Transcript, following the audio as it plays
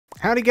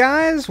Howdy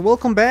guys,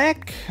 welcome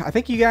back. I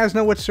think you guys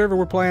know what server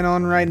we're playing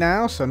on right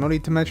now, so no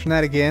need to mention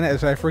that again,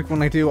 as I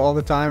frequently do all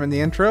the time in the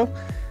intro.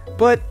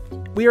 But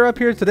we are up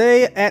here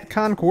today at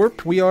Con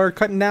Corp. We are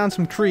cutting down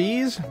some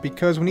trees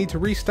because we need to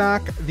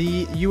restock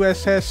the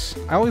USS,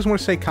 I always want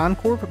to say Con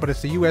Corp, but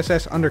it's the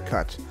USS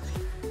Undercut.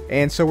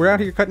 And so we're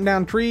out here cutting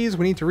down trees,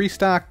 we need to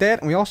restock that,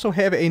 and we also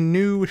have a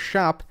new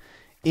shop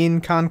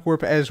in Con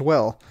Corp as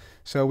well.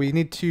 So we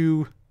need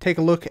to take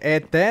a look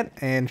at that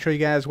and show you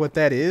guys what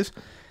that is.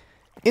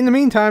 In the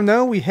meantime,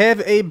 though, we have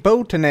a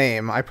bow to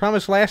name. I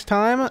promised last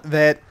time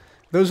that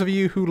those of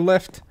you who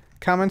left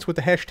comments with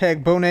the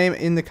hashtag bow name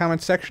in the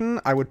comment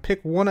section, I would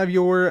pick one of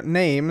your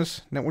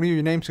names, one of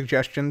your name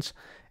suggestions,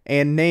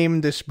 and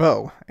name this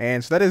bow.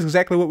 And so that is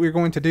exactly what we're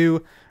going to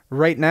do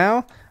right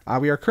now.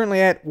 We are currently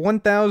at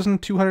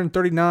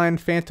 1,239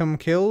 phantom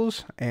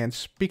kills, and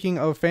speaking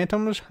of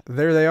phantoms,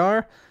 there they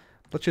are.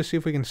 Let's just see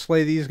if we can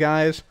slay these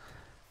guys.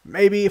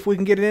 Maybe if we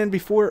can get it in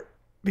before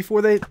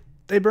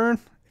they burn.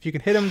 If you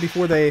can hit them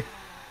before they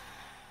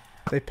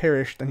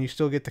perish, then you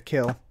still get the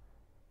kill.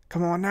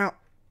 Come on now.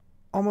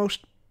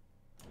 Almost.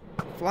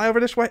 Fly over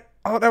this way.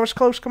 Oh, that was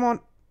close. Come on.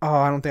 Oh,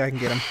 I don't think I can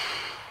get him.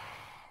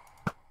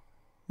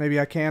 Maybe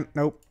I can.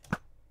 Nope.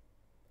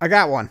 I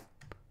got one.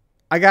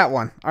 I got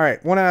one.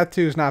 Alright, 1 out of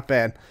 2 is not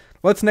bad.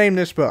 Let's name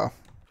this bow.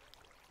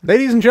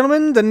 Ladies and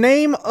gentlemen, the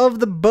name of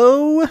the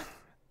bow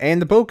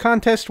and the bow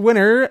contest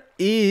winner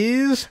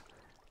is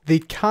the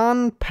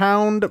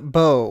Compound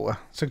Bow,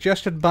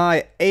 suggested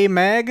by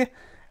AMag,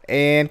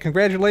 and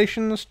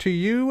congratulations to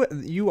you.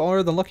 You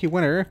are the lucky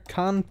winner.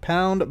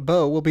 Compound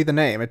Bow will be the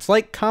name. It's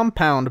like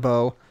Compound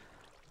Bow,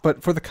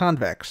 but for the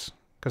convex,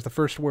 because the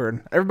first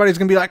word. Everybody's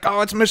going to be like,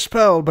 oh, it's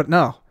misspelled, but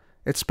no,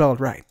 it's spelled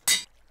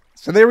right.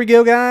 So there we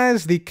go,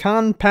 guys. The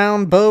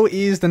Compound Bow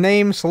is the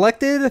name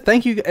selected.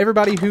 Thank you,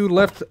 everybody who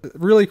left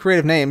really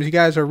creative names. You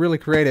guys are really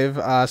creative.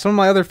 Some of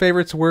my other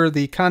favorites were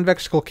the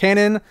Convex Skull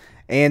Cannon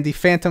and the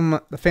Phantom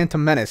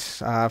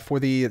Menace for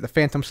the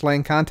Phantom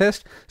Slaying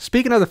Contest.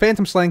 Speaking of the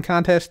Phantom Slaying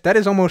Contest, that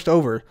is almost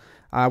over.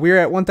 We're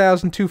at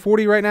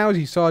 1,240 right now, as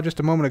you saw just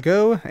a moment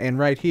ago, and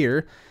right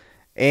here.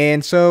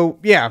 And so,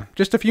 yeah,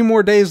 just a few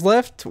more days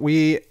left.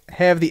 We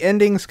have the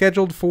ending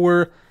scheduled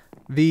for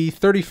the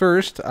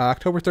 31st,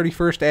 October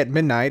 31st at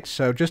midnight,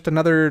 so just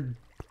another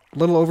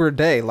little over a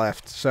day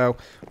left. So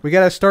we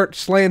got to start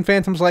slaying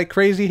phantoms like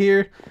crazy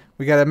here.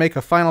 We got to make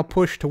a final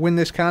push to win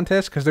this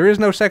contest, because there is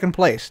no second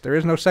place. There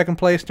is no second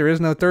place. There is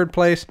no third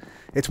place.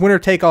 It's winner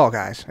take all,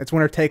 guys. It's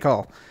winner take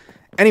all.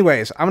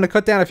 Anyways, I'm going to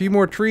cut down a few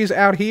more trees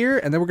out here,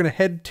 and then we're going to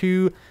head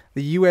to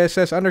the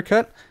USS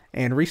Undercut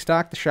and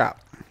restock the shop.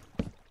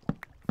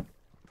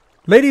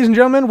 Ladies and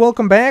gentlemen,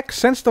 welcome back.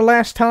 Since the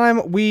last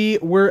time we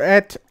were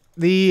at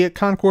the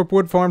Con Corp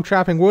wood farm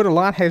chopping wood, a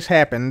lot has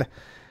happened.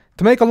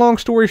 To make a long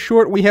story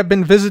short, we have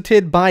been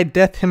visited by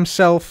Death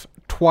himself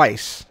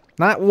twice.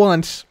 Not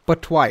once,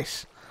 but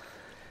twice.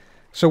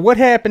 So what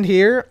happened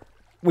here,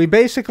 we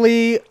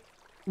basically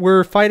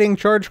were fighting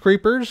charge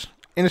creepers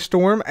in a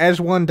storm, as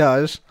one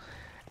does,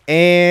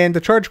 and the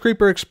charge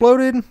creeper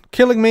exploded,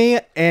 killing me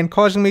and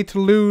causing me to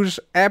lose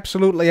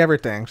absolutely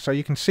everything. So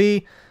you can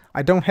see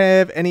I don't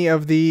have any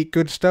of the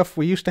good stuff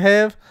we used to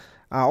have.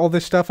 All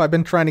this stuff I've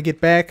been trying to get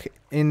back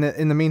in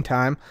the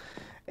meantime.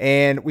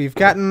 And we've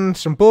gotten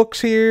some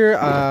books here.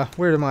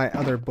 Where are my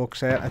other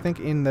books at? I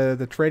think in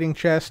the trading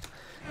chest.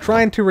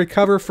 Trying to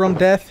recover from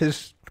Death,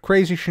 his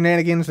crazy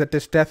shenanigans that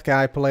this Death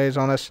guy plays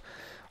on us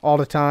all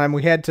the time.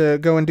 We had to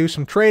go and do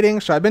some trading,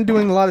 so I've been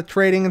doing a lot of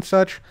trading and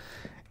such.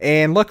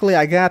 And luckily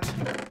I got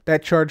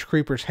that charge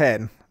creeper's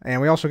head.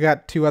 And we also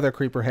got 2 other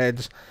creeper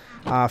heads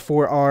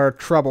for our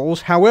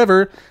troubles.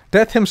 However,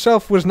 Death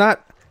himself was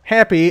not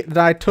happy that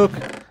I took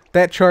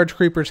that charge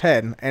creeper's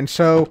head. And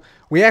so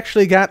we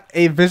actually got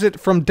a visit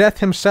from Death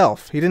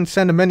himself. He didn't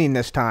send a minion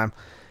this time.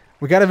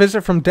 We got a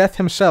visit from Death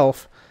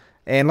himself.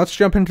 And let's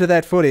jump into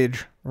that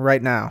footage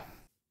right now.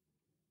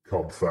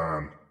 Cobb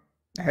fan.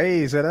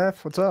 Hey,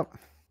 ZF, what's up?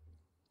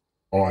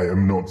 I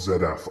am not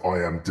ZF,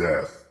 I am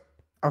Death.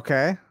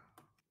 Okay.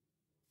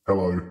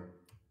 Hello.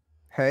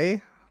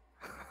 Hey.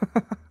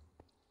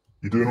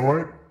 You doing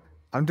alright?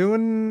 I'm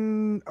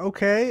doing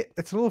okay.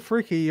 It's a little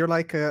freaky. You're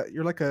like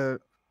a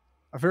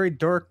very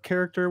dark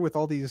character with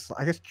all these,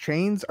 I guess,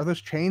 chains. Are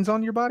those chains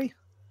on your body?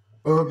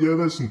 Yeah,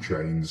 there's some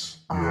chains.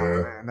 Oh,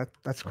 yeah. Man,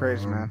 that's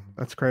crazy, man.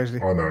 That's crazy.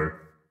 I know.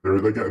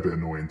 They get a bit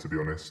annoying, to be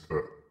honest,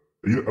 but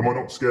am I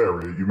not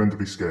scary? Are you meant to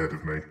be scared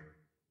of me?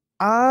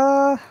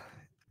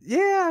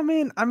 Yeah, I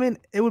mean,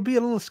 it would be a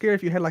little scary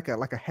if you had like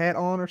a hat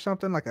on or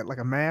something, like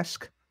a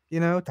mask, you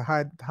know, to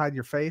hide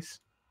your face.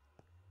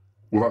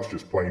 Well, that's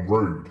just plain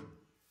rude.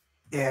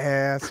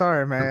 Yeah,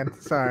 sorry, man.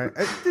 Sorry.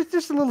 It's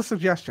just a little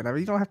suggestion. I mean,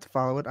 you don't have to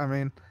follow it. I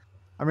mean,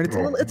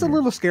 it's a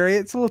little scary.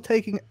 It's a little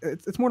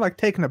it's more like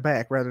taken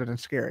aback rather than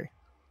scary.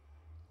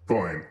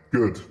 Fine,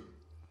 good.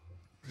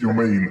 You're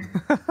mean,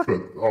 but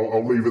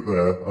I'll leave it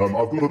there. I've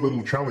got a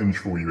little challenge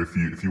for you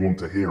if you want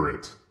to hear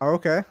it. Oh,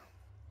 okay.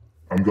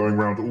 I'm going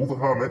round all the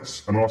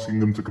hermits and asking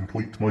them to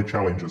complete my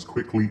challenge as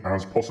quickly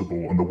as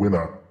possible, and the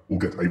winner will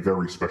get a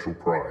very special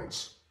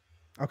prize.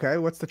 Okay,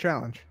 what's the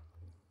challenge?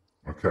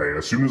 Okay,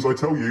 as soon as I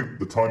tell you,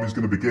 the time is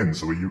going to begin,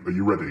 so are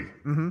you ready?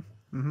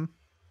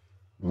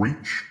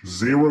 Reach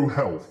 0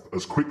 health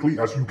as quickly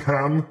as you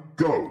can,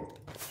 go!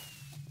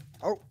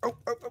 Oh, come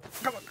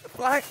on,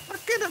 fly,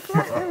 get it,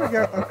 fly, there we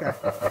go, okay.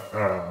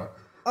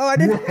 Oh, I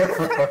didn't,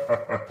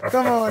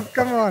 come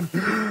on.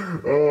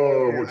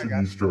 Oh, watching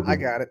you struggle. I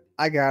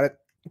got it,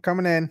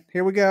 coming in,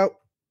 here we go.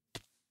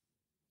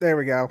 There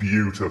we go.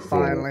 Beautiful.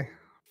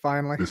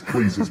 Finally. This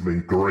pleases me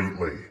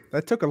greatly.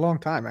 That took a long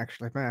time,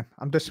 actually, man.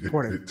 I'm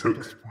disappointed.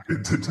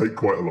 It did take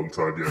quite a long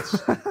time,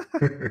 yes.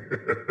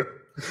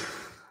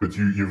 But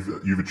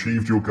you've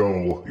achieved your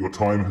goal. Your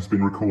time has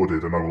been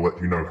recorded, and I will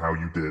let you know how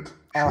you did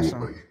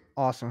shortly.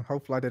 Awesome.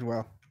 Hopefully I did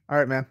well. All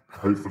right, man.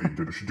 Hopefully you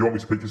did. Do you want me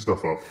to pick your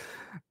stuff up?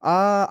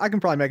 I can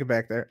probably make it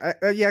back there.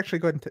 Yeah, actually,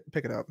 go ahead and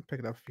pick it up.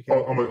 Pick it up if you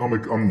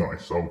can. I'm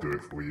nice. I'll do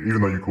it for you,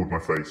 even though you called my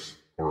face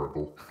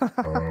horrible.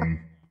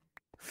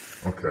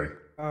 Okay.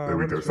 There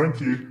we go.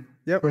 Thank you.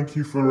 Yep. Thank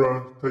you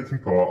for taking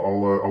part.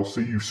 I'll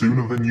see you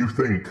sooner than you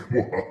think.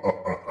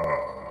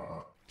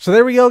 So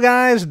there we go,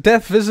 guys.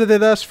 Death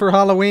visited us for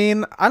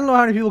Halloween. I don't know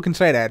how many people can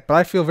say that, but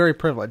I feel very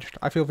privileged.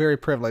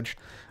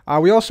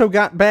 We also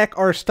got back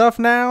our stuff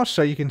now,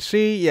 so you can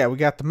see, yeah, we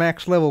got the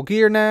max level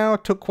gear now.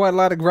 Took quite a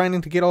lot of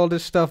grinding to get all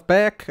this stuff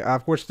back.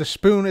 Of course, the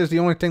spoon is the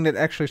only thing that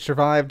actually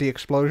survived the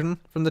explosion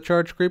from the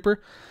charge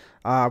creeper.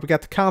 We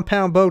got the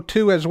compound bow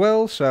 2 as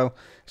well, so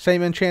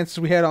same enchants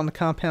as we had on the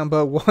compound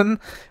bow 1,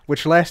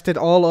 which lasted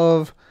all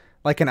of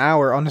like an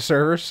hour on the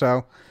server.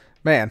 So,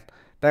 man,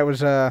 that was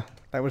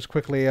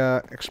quickly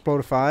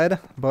explodified.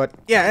 But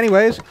yeah,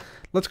 anyways,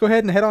 let's go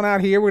ahead and head on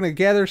out here. We're gonna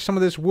gather some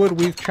of this wood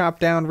we've chopped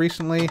down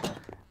recently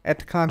at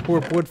the Con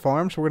Corp wood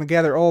farm. So we're gonna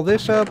gather all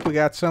this up. We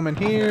got some in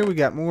here, we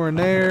got more in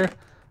there,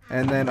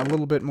 and then a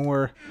little bit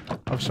more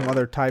of some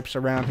other types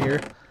around here.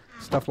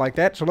 Stuff like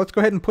that. So let's go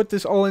ahead and put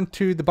this all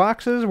into the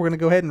boxes. We're going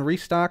to go ahead and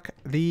restock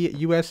the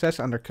USS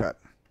Undercut.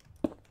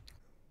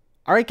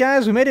 Alright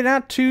guys, we made it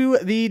out to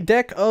the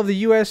deck of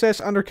the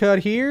USS Undercut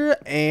here,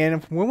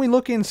 and when we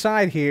look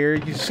inside here,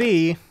 you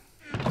see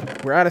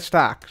we're out of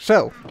stock.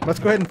 So let's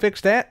go ahead and fix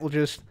that. We'll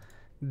just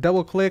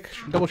double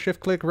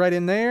shift click right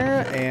in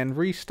there and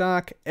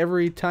restock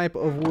every type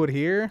of wood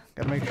here.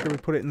 Got to make sure we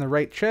put it in the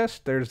right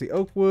chest. There's the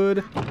oak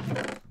wood,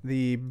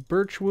 the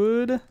birch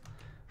wood.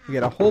 We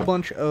got a whole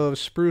bunch of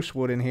spruce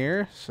wood in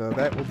here, so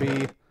that will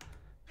be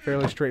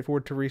fairly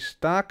straightforward to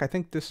restock. I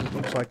think this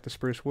looks like the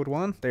spruce wood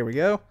one. There we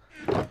go.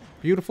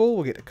 Beautiful.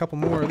 We'll get a couple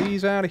more of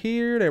these out of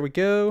here. There we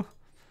go.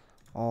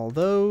 All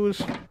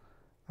those.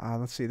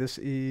 Let's see. This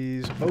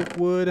is oak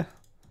wood.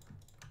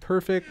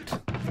 Perfect.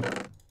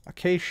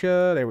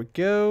 Acacia. There we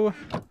go.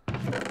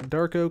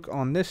 Dark oak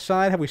on this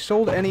side. Have we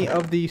sold any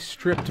of the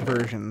stripped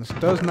versions?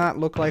 Does not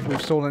look like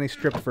we've sold any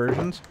stripped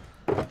versions.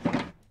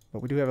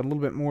 But we do have a little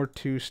bit more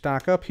to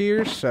stock up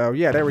here. So,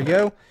 yeah, there we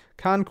go.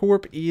 Con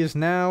Corp is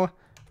now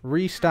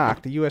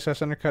restocked. The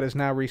USS Undercut is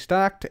now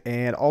restocked,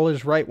 and all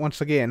is right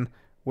once again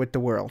with the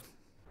world.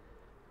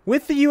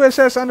 With the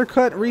USS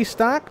Undercut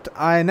restocked,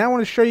 I now want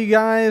to show you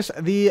guys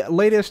the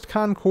latest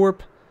Con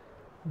Corp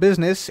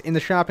business in the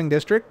shopping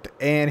district.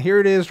 And here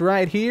it is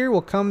right here.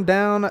 We'll come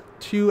down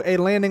to a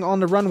landing on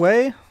the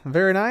runway.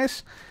 Very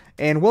nice.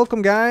 And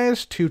welcome,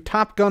 guys, to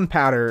Top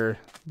Gunpowder,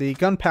 the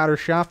gunpowder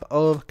shop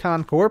of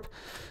Con Corp.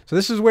 So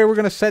this is where we're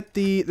going to set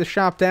the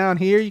shop down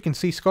here. You can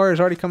see Scar has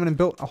already come in and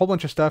built a whole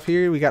bunch of stuff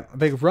here. We got a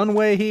big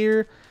runway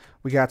here.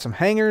 We got some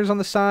hangars on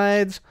the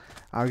sides.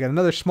 We got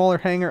another smaller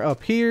hangar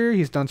up here.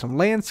 He's done some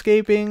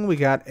landscaping. We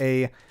got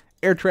a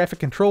air traffic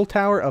control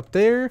tower up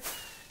there.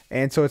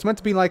 And so it's meant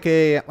to be like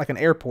an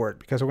airport,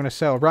 because we're going to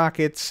sell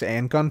rockets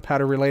and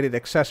gunpowder related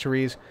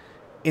accessories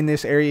in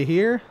this area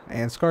here.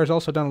 And Scar's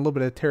also done a little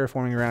bit of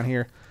terraforming around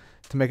here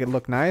to make it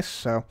look nice.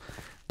 So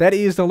that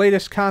is the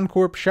latest Con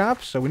Corp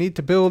shop. So we need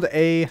to build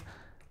we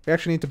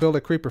actually need to build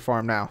a creeper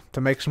farm now to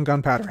make some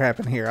gunpowder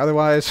happen here.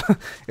 Otherwise,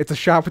 it's a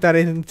shop without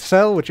anything to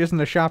sell, which isn't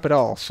a shop at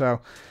all.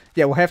 So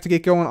yeah, we'll have to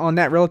get going on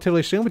that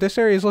relatively soon. But this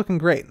area is looking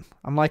great.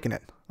 I'm liking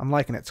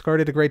it. Scar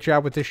did a great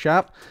job with this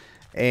shop.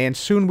 And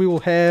soon we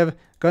will have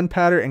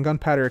gunpowder and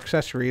gunpowder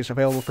accessories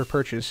available for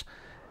purchase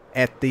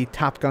at the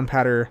Top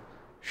Gunpowder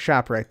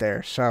shop right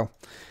there. So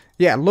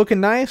yeah, looking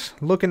nice.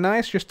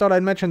 Just thought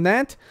I'd mention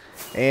that.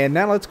 And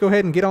now let's go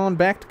ahead and get on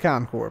back to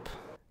Con Corp.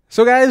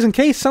 So guys, in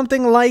case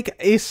something like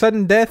a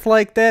sudden death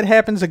like that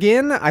happens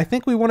again, I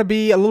think we want to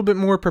be a little bit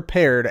more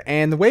prepared.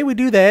 And the way we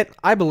do that,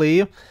 I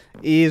believe,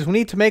 is we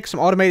need to make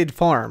some automated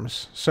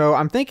farms. So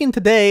I'm thinking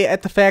today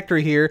at the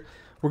factory here,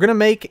 we're going to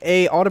make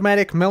a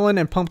automatic melon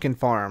and pumpkin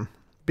farm.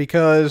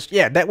 Because,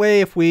 yeah, that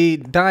way if we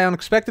die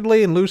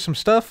unexpectedly and lose some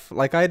stuff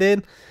like I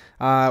did,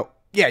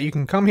 yeah, you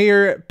can come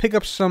here, pick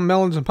up some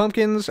melons and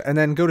pumpkins, and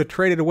then go to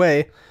trade it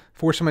away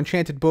for some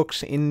enchanted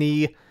books in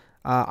the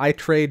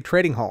iTrade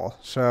trading hall.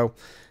 So,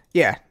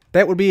 yeah,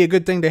 that would be a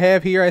good thing to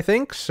have here, I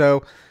think.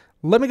 So,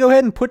 let me go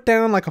ahead and put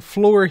down like a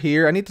floor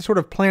here. I need to sort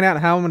of plan out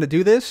how I'm going to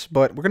do this,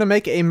 but we're going to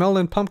make a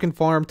melon pumpkin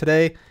farm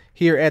today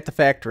here at the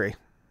factory.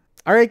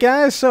 Alright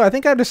guys, so I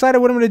think I've decided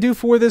what I'm going to do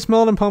for this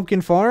melon and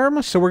pumpkin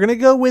farm. So we're going to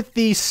go with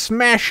the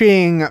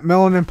smashing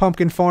melon and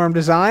pumpkin farm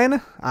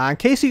design. In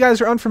case you guys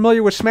are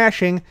unfamiliar with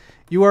smashing,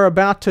 you are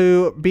about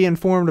to be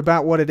informed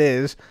about what it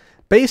is.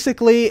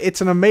 Basically,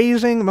 it's an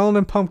amazing melon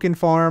and pumpkin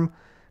farm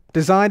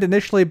designed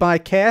initially by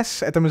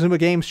Cass at the Mazuma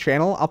Games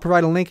channel. I'll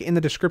provide a link in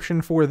the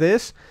description for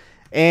this.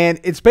 And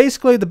it's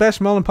basically the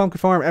best melon and pumpkin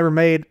farm ever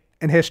made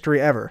in history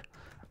ever.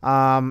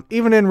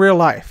 Even in real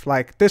life.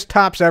 Like, this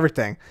tops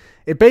everything.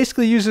 It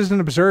basically uses an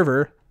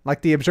observer,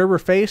 like the observer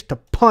face, to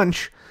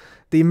punch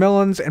the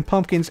melons and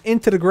pumpkins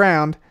into the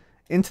ground,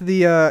 into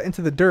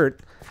the dirt,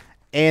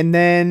 and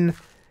then,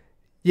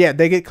 yeah,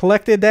 they get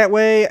collected that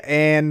way,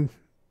 and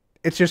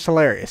it's just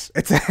hilarious.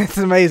 It's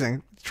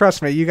amazing.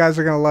 Trust me, you guys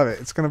are gonna love it.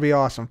 It's gonna be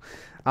awesome.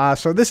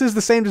 So this is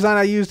the same design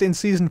I used in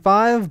Season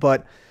 5,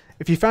 but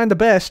if you find the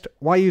best,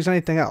 why use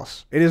anything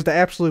else? It is the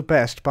absolute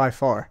best by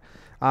far.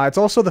 It's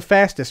also the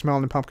fastest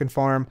melon and pumpkin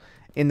farm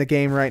in the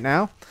game right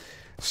now.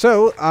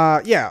 So,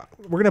 yeah,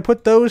 we're going to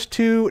put those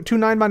two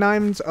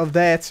 9x9s of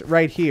that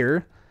right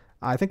here.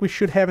 I think we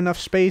should have enough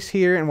space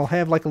here, and we'll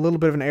have, like, a little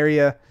bit of an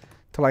area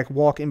to, like,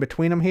 walk in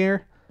between them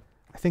here.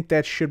 I think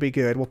that should be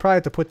good. We'll probably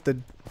have to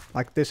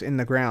put this in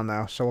the ground,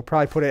 though. So we'll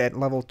probably put it at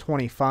level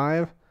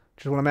 25,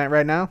 which is what I'm at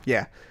right now.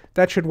 Yeah,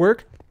 that should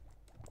work.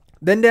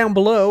 Then down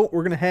below,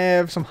 we're going to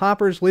have some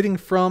hoppers leading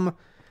from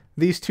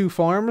these two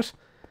farms.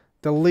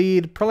 They'll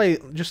lead probably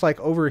just, like,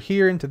 over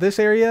here into this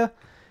area,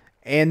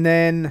 and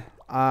then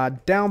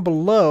down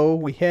below,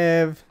 we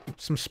have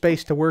some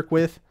space to work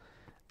with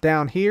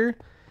down here.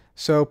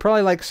 So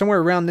probably like somewhere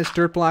around this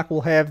dirt block,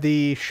 we'll have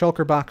the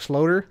shulker box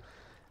loader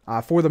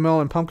for the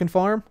melon and pumpkin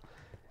farm.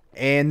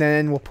 And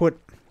then we'll put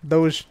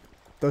those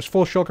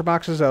full shulker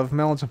boxes of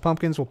melons and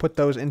pumpkins, we'll put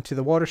those into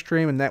the water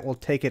stream, and that will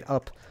take it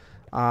up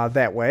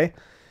that way.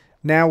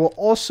 Now, we'll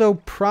also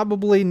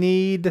probably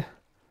need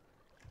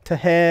to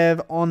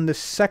have on the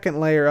second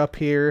layer up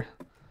here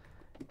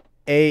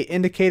a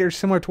indicator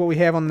similar to what we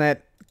have on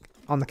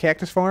the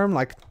cactus farm,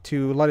 like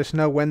to let us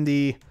know when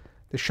the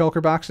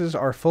shulker boxes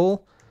are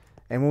full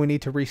and when we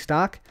need to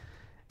restock.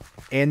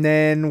 And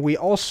then we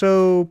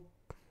also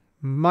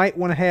might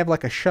want to have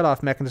like a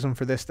shutoff mechanism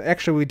for this.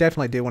 Actually, we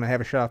definitely do want to have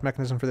a shutoff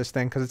mechanism for this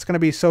thing, because it's going to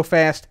be so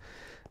fast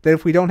that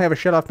if we don't have a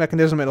shutoff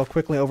mechanism, it'll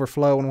quickly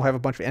overflow and we'll have a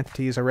bunch of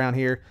entities around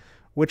here,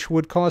 which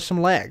would cause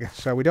some lag.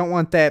 So we don't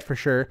want that for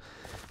sure.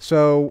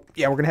 So,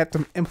 yeah, we're going to have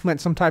to implement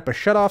some type of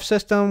shutoff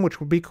system, which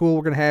would be cool.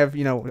 We're going to have,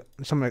 you know,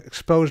 some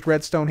exposed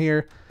redstone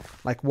here,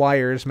 like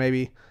wires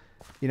maybe,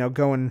 you know,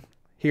 going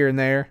here and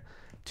there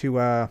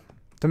to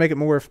make it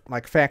more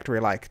like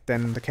factory-like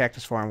than the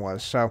cactus farm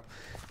was. So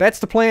that's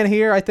the plan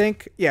here, I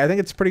think. Yeah, I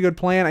think it's a pretty good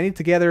plan. I need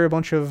to gather a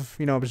bunch of,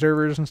 you know,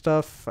 observers and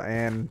stuff,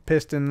 and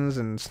pistons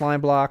and slime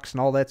blocks and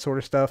all that sort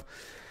of stuff.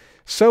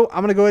 So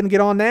I'm going to go ahead and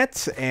get on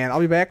that, and I'll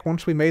be back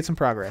once we made some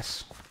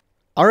progress.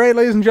 Alright,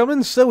 ladies and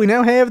gentlemen, so we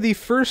now have the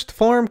first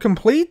farm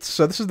complete.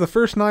 So this is the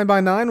first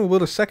 9x9. We'll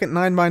build a second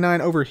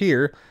 9x9 over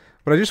here.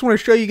 But I just want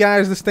to show you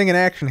guys this thing in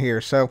action here.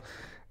 So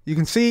you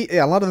can see,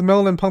 yeah, a lot of the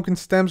melon and pumpkin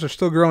stems are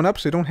still growing up,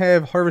 so you don't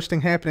have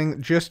harvesting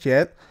happening just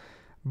yet.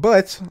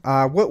 But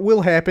what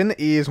will happen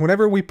is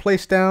whenever we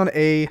place down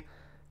a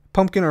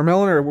pumpkin or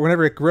melon, or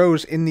whenever it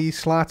grows in these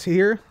slots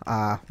here,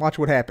 watch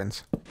what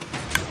happens.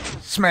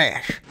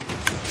 Smash!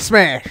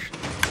 Smash!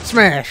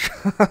 Smash!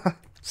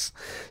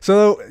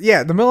 So,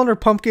 yeah, the melon or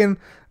pumpkin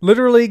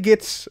literally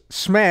gets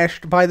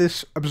smashed by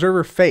this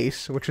observer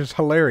face, which is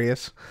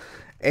hilarious.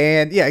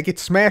 And, yeah, it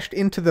gets smashed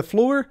into the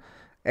floor,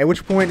 at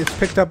which point it's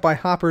picked up by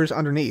hoppers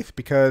underneath,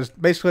 because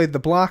basically the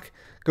block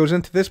goes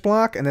into this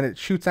block, and then it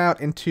shoots out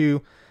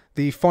into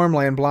the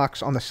farmland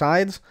blocks on the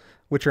sides,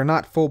 which are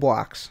not full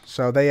blocks.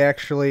 So they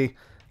actually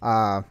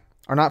are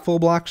not full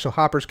blocks, so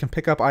hoppers can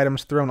pick up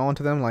items thrown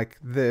onto them like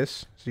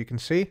this, as you can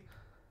see.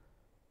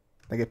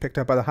 They get picked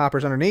up by the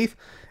hoppers underneath.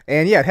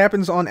 And yeah, it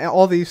happens on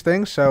all these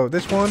things. So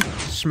this one,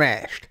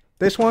 smashed.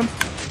 This one,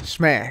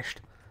 smashed.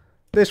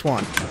 This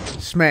one,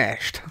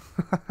 smashed.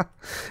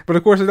 But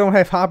of course, I don't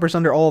have hoppers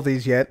under all of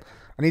these yet.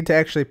 I need to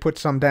actually put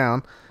some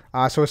down.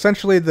 So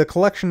essentially, the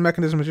collection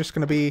mechanism is just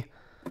going to be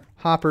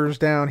hoppers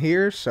down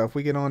here. So if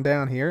we get on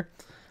down here,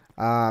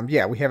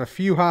 yeah, we have a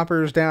few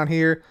hoppers down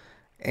here.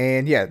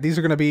 And yeah, these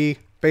are going to be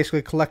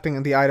basically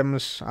collecting the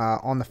items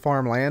on the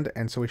farmland,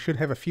 and so we should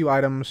have a few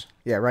items,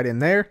 yeah, right in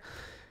there.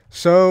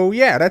 So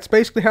yeah, that's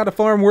basically how the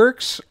farm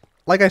works.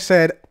 Like I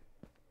said,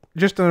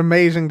 just an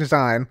amazing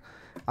design.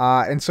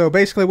 And so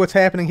basically what's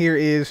happening here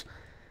is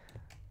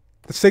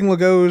the signal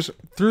goes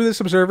through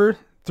this observer,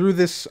 through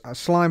this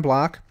slime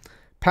block,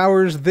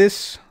 powers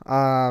this,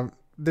 what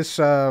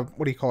do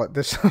you call it,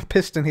 this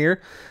piston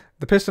here.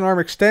 The piston arm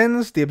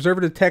extends, the observer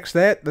detects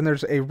that, then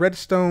there's a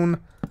redstone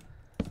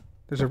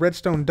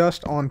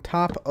dust on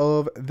top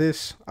of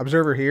this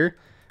observer here,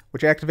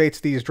 which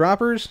activates these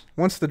droppers.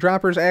 Once the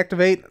droppers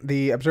activate,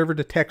 the observer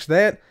detects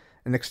that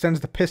and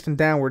extends the piston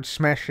downwards,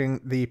 smashing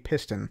the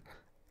piston,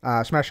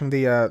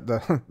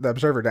 the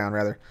observer down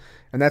rather,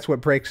 and that's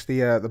what breaks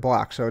the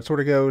block. So it sort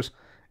of goes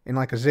in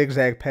like a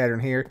zigzag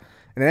pattern here,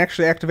 and it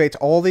actually activates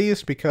all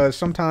these, because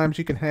sometimes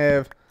you can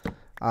have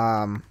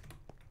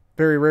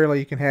Very rarely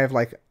you can have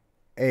like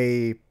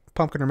a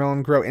pumpkin or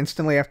melon grow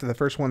instantly after the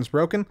first one's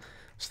broken.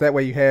 So that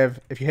way you have,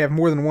 if you have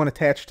more than one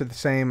attached to the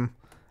same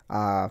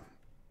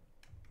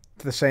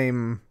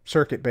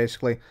circuit,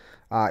 basically,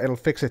 it'll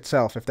fix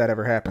itself if that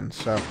ever happens.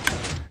 So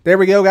there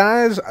we go,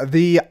 guys.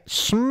 The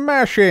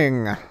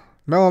smashing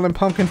melon and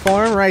pumpkin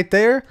farm right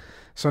there.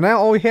 So now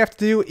all we have to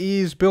do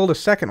is build a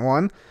second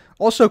one.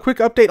 Also, quick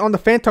update on the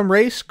phantom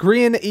race.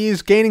 Grian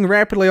is gaining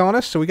rapidly on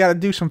us, so we got to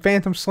do some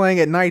phantom slaying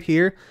at night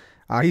here.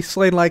 He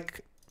slayed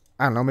like,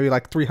 I don't know, maybe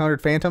like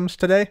 300 phantoms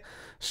today.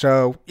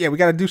 So yeah, we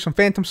got to do some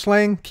phantom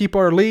slaying, keep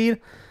our lead.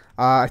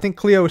 I think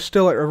Cleo is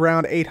still at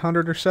around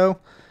 800 or so.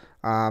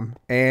 And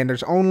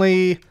there's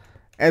only,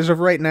 as of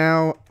right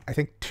now, I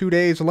think 2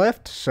 days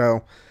left.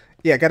 So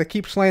yeah, got to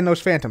keep slaying those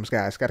phantoms,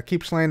 guys. Got to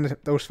keep slaying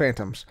those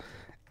phantoms.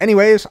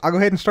 Anyways, I'll go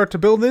ahead and start to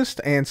build this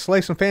and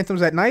slay some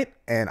phantoms at night,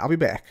 and I'll be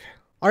back.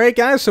 Alright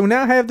guys, so we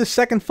now have the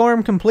second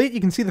farm complete.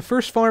 You can see the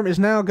first farm is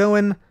now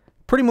going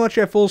pretty much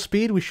at full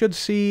speed. We should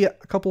see a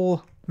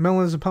couple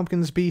melons and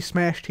pumpkins be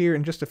smashed here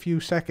in just a few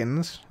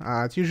seconds.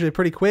 It's usually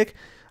pretty quick.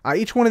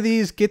 Each one of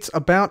these gets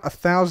about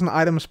 1,000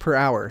 items per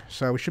hour,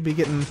 so we should be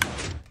getting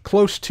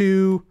close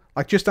to,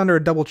 like, just under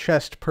a double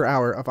chest per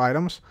hour of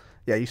items.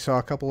 Yeah, you saw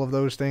a couple of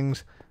those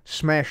things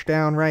smashed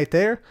down right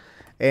there.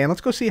 And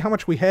let's go see how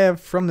much we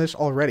have from this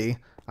already.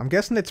 I'm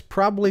guessing it's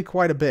probably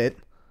quite a bit.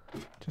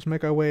 Just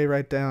make our way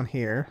right down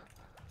here.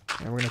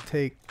 And we're going to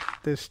take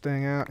this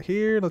thing out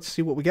here. Let's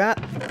see what we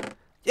got.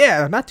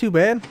 Yeah, not too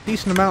bad.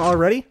 Decent amount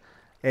already.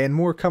 And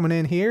more coming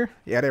in here.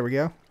 Yeah, there we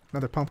go.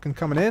 Another pumpkin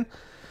coming in.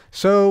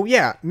 So,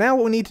 yeah, now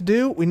what we need to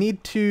do, we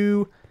need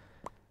to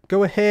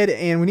go ahead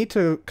and we need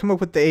to come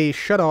up with a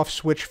shut-off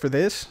switch for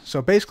this.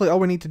 So basically all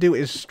we need to do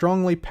is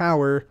strongly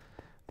power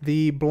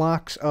the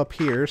blocks up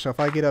here. So if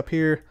I get up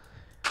here,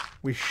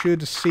 we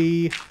should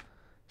see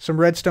some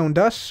redstone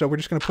dust. So we're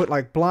just going to put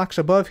like blocks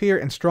above here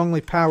and strongly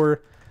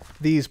power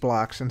these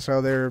blocks. And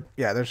so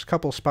there's a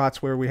couple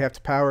spots where we have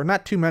to power.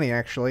 Not too many,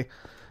 actually.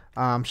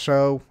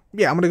 So,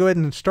 yeah, I'm going to go ahead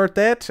and start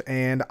that,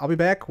 and I'll be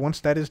back once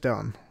that is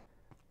done.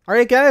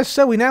 Alright guys,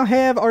 so we now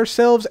have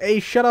ourselves a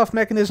shut-off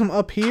mechanism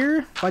up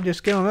here. If I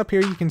just get on up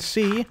here, you can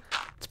see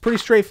it's pretty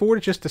straightforward.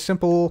 It's just a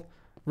simple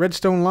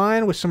redstone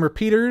line with some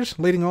repeaters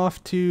leading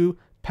off to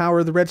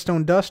power the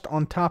redstone dust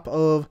on top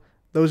of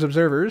those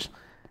observers.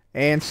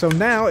 And so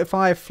now, if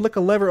I flick a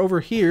lever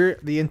over here,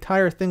 the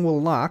entire thing will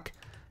lock.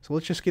 So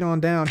let's just get on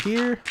down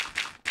here.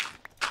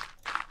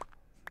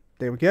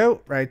 There we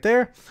go, right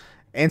there.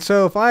 And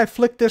so if I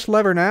flick this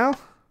lever now,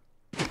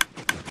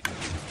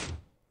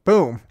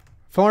 boom.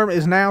 Farm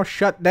is now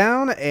shut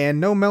down,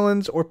 and no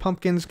melons or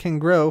pumpkins can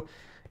grow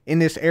in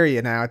this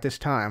area now at this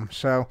time.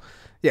 So,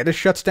 yeah, this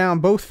shuts down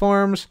both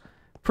farms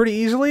pretty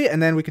easily,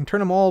 and then we can turn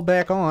them all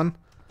back on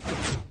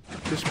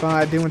just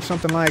by doing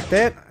something like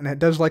that. And it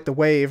does like the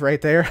wave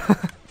right there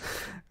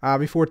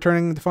before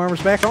turning the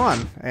farmers back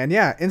on. And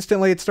yeah,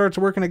 instantly it starts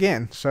working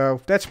again.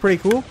 So that's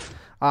pretty cool.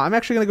 I'm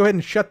actually going to go ahead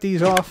and shut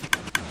these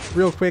off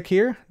real quick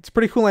here. It's a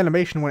pretty cool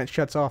animation when it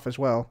shuts off as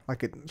well.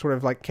 Like it sort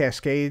of like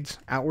cascades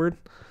outward.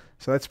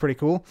 So that's pretty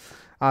cool.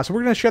 So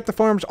we're going to shut the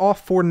farms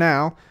off for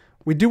now.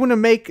 We do want to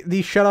make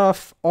the shut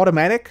off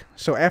automatic.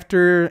 So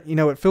after, you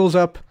know, it fills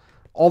up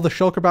all the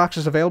shulker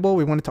boxes available,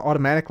 we want it to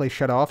automatically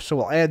shut off. So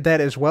we'll add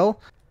that as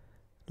well.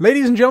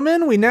 Ladies and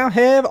gentlemen, we now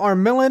have our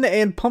melon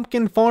and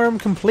pumpkin farm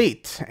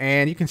complete.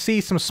 And you can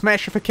see some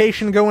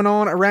smashification going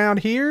on around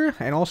here.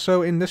 And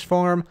also in this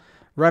farm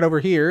right over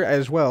here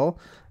as well.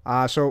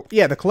 So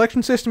yeah, the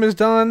collection system is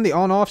done. The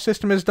on-off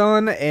system is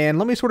done. And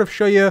let me sort of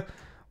show you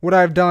what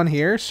I've done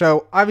here.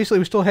 So obviously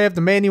we still have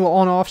the manual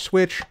on-off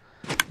switch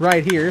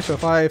right here. So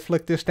if I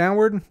flick this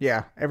downward,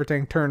 yeah,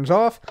 everything turns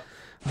off.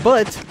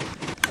 But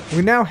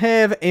we now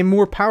have a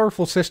more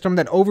powerful system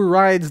that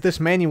overrides this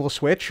manual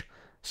switch.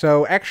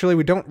 So actually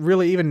we don't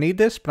really even need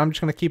this, but I'm just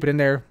going to keep it in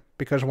there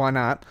because why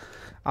not?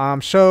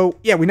 So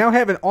yeah, we now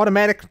have an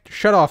automatic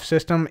shut-off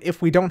system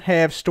if we don't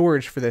have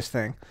storage for this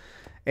thing.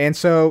 And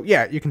so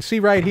yeah, you can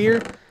see right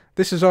here,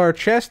 this is our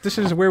chest. This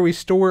is where we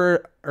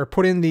store or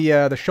put in the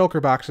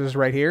shulker boxes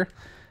right here.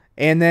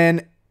 And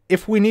then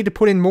if we need to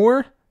put in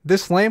more,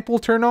 this lamp will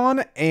turn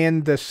on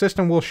and the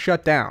system will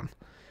shut down.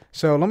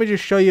 So let me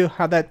just show you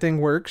how that thing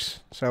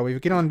works. So if we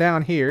get on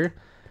down here,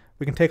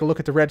 we can take a look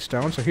at the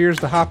redstone. So here's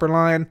the hopper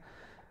line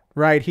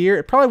right here.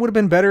 It probably would have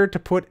been better to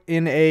put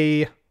in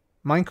a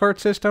minecart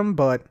system,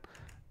 but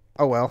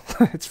oh well,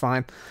 it's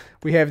fine.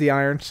 We have the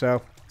iron,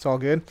 so it's all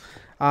good.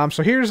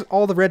 So here's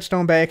all the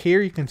redstone back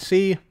here. You can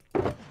see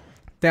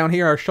down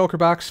here our shulker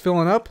box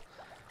filling up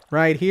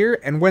right here.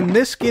 And when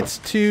this gets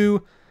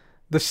to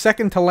the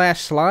second to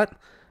last slot,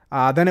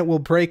 then it will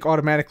break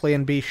automatically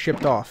and be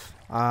shipped off.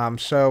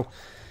 So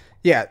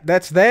yeah,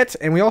 that's that.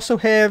 And we also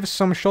have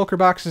some shulker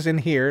boxes in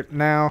here.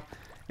 Now,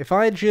 if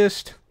I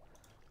just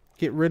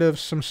get rid of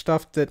some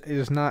stuff that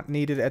is not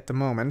needed at the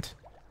moment,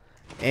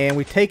 and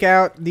we take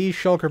out these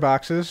shulker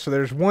boxes, so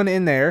there's one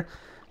in there.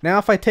 Now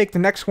if I take the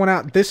next one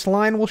out, this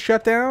line will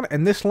shut down,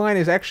 and this line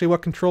is actually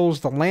what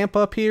controls the lamp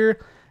up here,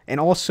 and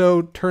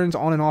also turns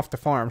on and off the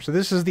farm. So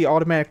this is the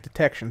automatic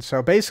detection.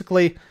 So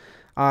basically,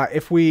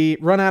 if we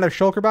run out of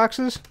shulker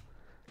boxes,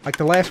 like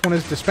the last one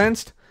is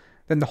dispensed,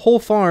 then the whole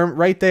farm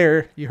right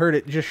there, you heard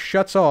it, just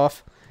shuts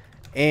off,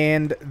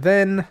 and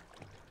then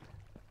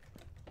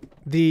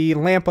the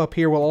lamp up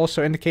here will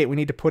also indicate we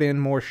need to put in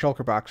more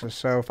shulker boxes.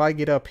 So if I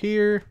get up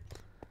here,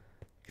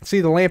 you can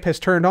see the lamp has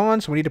turned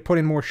on, so we need to put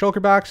in more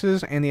shulker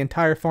boxes, and the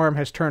entire farm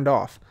has turned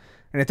off.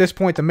 And at this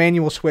point, the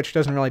manual switch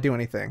doesn't really do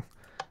anything,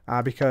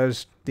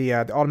 because the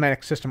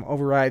automatic system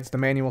overrides the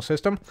manual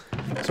system.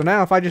 So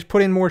now if I just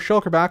put in more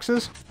shulker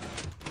boxes,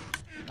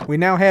 we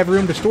now have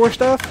room to store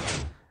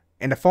stuff,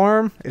 and the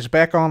farm is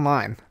back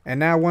online. And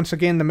now once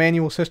again, the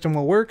manual system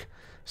will work.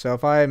 So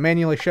if I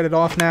manually shut it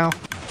off now,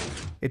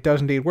 it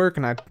does indeed work,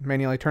 and I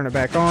manually turn it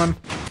back on.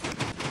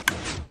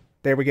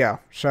 There we go.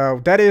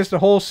 So that is the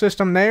whole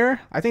system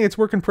there. I think it's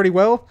working pretty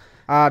well.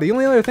 The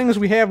only other things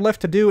we have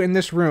left to do in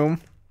this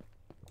room,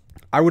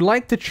 I would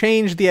like to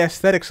change the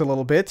aesthetics a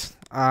little bit.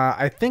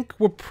 I think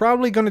we're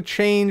probably going to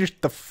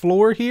change the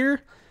floor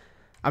here.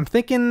 I'm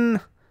thinking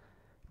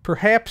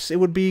perhaps it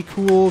would be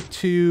cool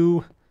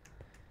to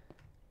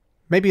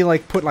maybe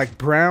like put like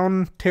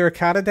brown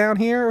terracotta down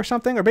here or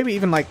something, or maybe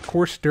even like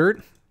coarse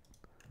dirt.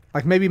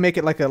 Like maybe make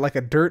it like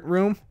a dirt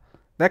room.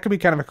 That could be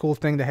kind of a cool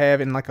thing to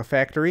have in like a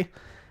factory.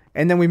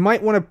 And then we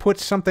might want to put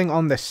something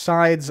on the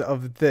sides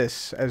of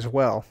this as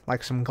well,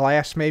 like some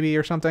glass maybe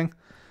or something.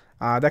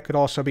 That could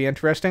also be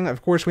interesting.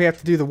 Of course, we have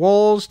to do the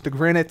walls, the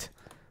granite,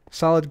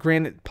 solid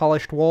granite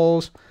polished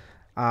walls.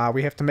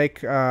 We have to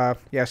make a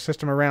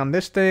system around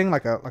this thing,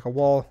 like a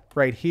wall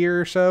right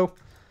here or so,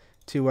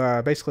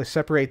 to basically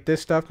separate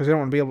this stuff, because we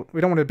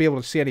don't want to be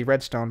able to see any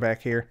redstone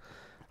back here,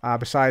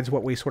 besides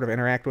what we sort of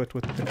interact with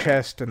the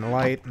chest and the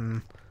light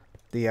and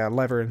the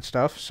lever and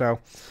stuff. So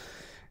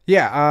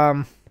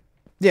yeah,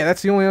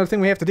 that's the only other thing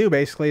we have to do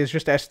basically, is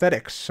just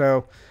aesthetics.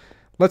 So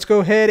let's go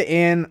ahead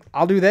and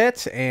I'll do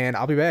that, and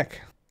I'll be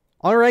back.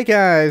 Alright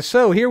guys,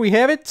 so here we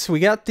have it. We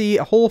got the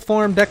whole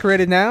farm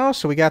decorated now.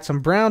 So we got some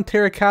brown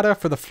terracotta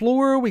for the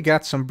floor. We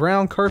got some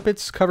brown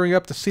carpets covering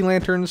up the sea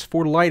lanterns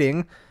for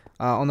lighting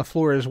on the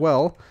floor as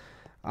well.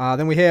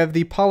 Then we have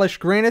the polished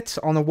granite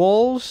on the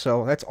walls.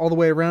 So that's all the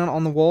way around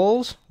on the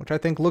walls, which I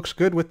think looks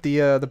good with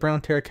the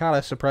brown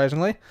terracotta,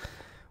 surprisingly.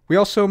 We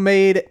also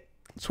made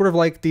sort of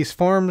like these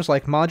farms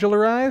like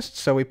modularized.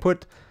 So we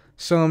put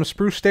some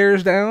spruce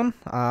stairs down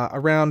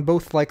around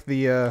both like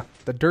the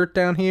dirt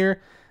down here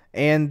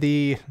and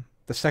the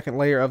second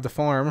layer of the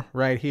farm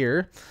right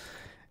here.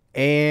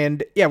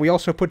 And yeah, we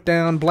also put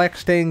down black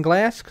stained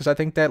glass, because I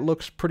think that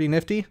looks pretty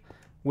nifty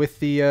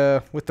with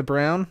the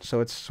brown. So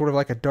it's sort of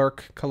like a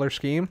dark color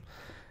scheme.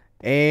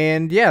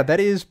 And yeah, that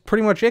is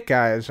pretty much it,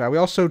 guys. We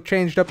also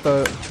changed up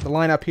the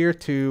line up here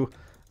to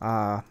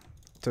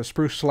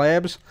spruce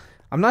slabs.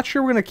 I'm not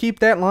sure we're gonna keep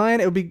that line.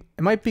 It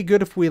might be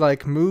good if we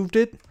like moved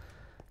it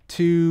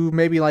to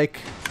maybe like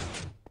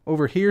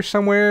over here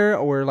somewhere,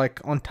 or like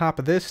on top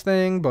of this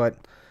thing. But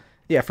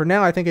yeah, for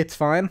now I think it's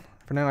fine.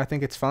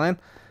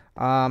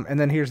 And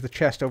then here's the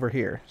chest over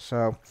here.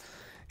 So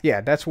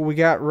yeah, that's what we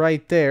got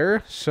right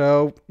there.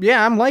 So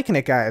yeah, I'm liking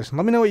it, guys.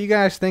 Let me know what you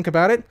guys think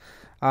about it.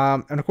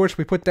 And of course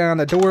we put down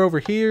a door over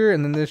here,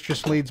 and then this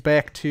just leads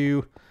back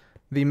to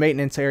the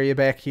maintenance area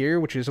back here,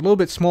 which is a little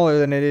bit smaller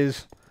than it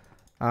is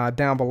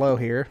down below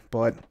here.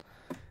 But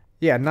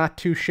yeah, not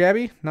too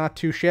shabby, not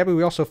too shabby.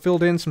 We also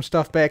filled in some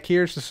stuff back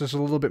here, so this is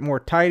a little bit more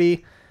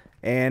tidy.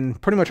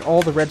 And pretty much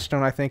all the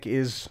redstone, I think,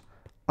 is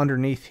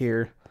underneath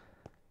here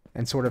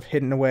and sort of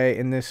hidden away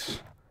in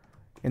this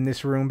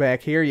room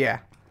back here. Yeah,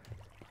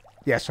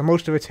 so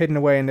most of it's hidden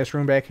away in this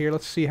room back here.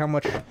 Let's see how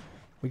much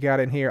we got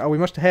in here. Oh, we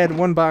must have had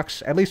one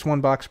box, at least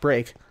one box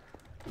break.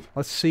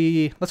 Let's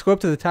see. Let's go up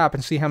to the top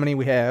and see how many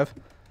we have.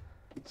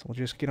 So we'll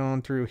just get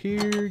on through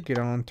here,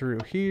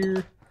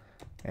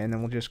 and then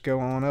we'll just go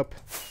on up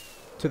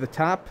to the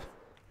top.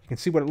 You can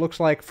see what it looks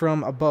like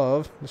from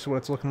above. This is what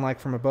it's looking like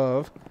from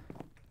above.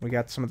 We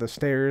got some of the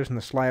stairs and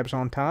the slabs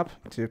on top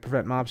to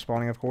prevent mob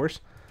spawning, of course.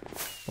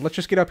 But let's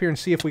just get up here and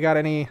see if we got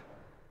any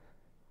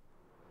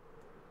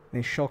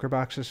shulker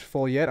boxes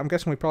full yet. I'm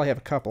guessing we probably have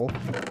a couple.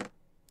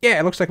 Yeah,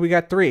 it looks like we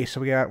got 3. So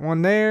we got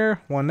one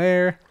there,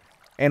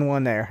 and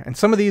one there. And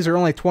some of these are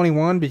only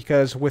 21,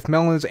 because with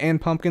melons and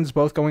pumpkins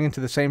both going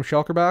into the same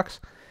shulker box,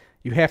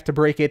 you have to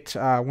break it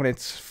when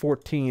it's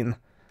 14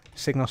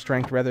 signal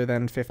strength rather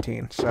than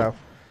 15. So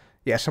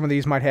yeah, some of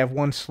these might have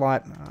one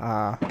slot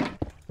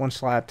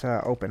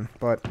open,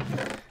 but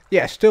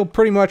yeah, still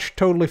pretty much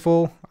totally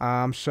full.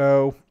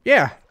 So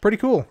yeah, pretty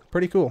cool.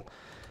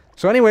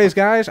 So anyways,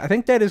 guys, I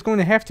think that is going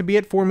to have to be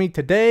it for me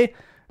today.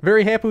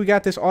 Very happy we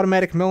got this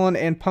automatic melon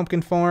and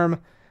pumpkin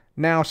farm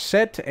now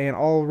set and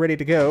all ready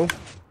to go.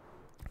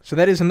 So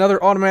that is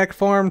another automatic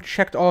farm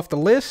checked off the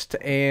list,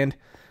 and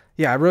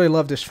yeah, I really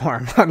love this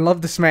farm. I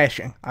love the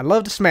smashing.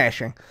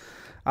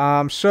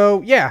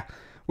 So yeah,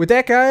 with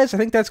that, guys, I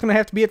think that's going to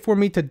have to be it for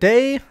me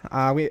today.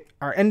 We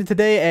are ended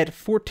today at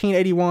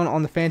 1481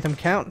 on the Phantom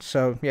count,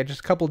 so yeah,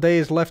 just a couple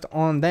days left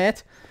on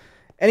that.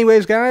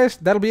 Anyways, guys,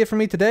 that'll be it for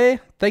me today.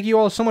 Thank you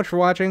all so much for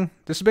watching.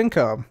 This has been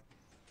Cub.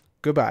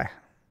 Goodbye.